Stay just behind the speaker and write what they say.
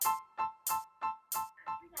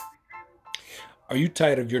Are you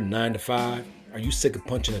tired of your 9 to 5? Are you sick of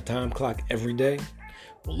punching a time clock every day?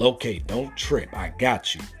 Well, okay, don't trip. I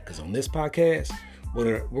got you. Because on this podcast,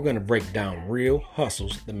 we're going to break down real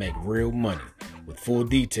hustles that make real money with full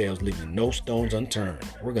details, leaving no stones unturned.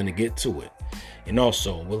 We're going to get to it. And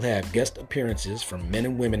also, we'll have guest appearances from men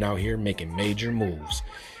and women out here making major moves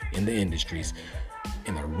in the industries,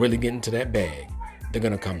 and they're really getting to that bag. They're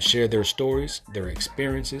going to come share their stories, their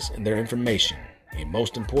experiences, and their information. And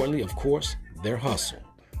most importantly, of course, their hustle.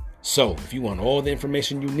 So, if you want all the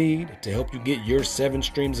information you need to help you get your 7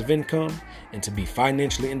 streams of income and to be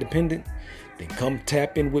financially independent, then come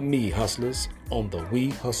tap in with me, hustlers, on the We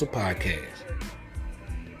Hustle Podcast.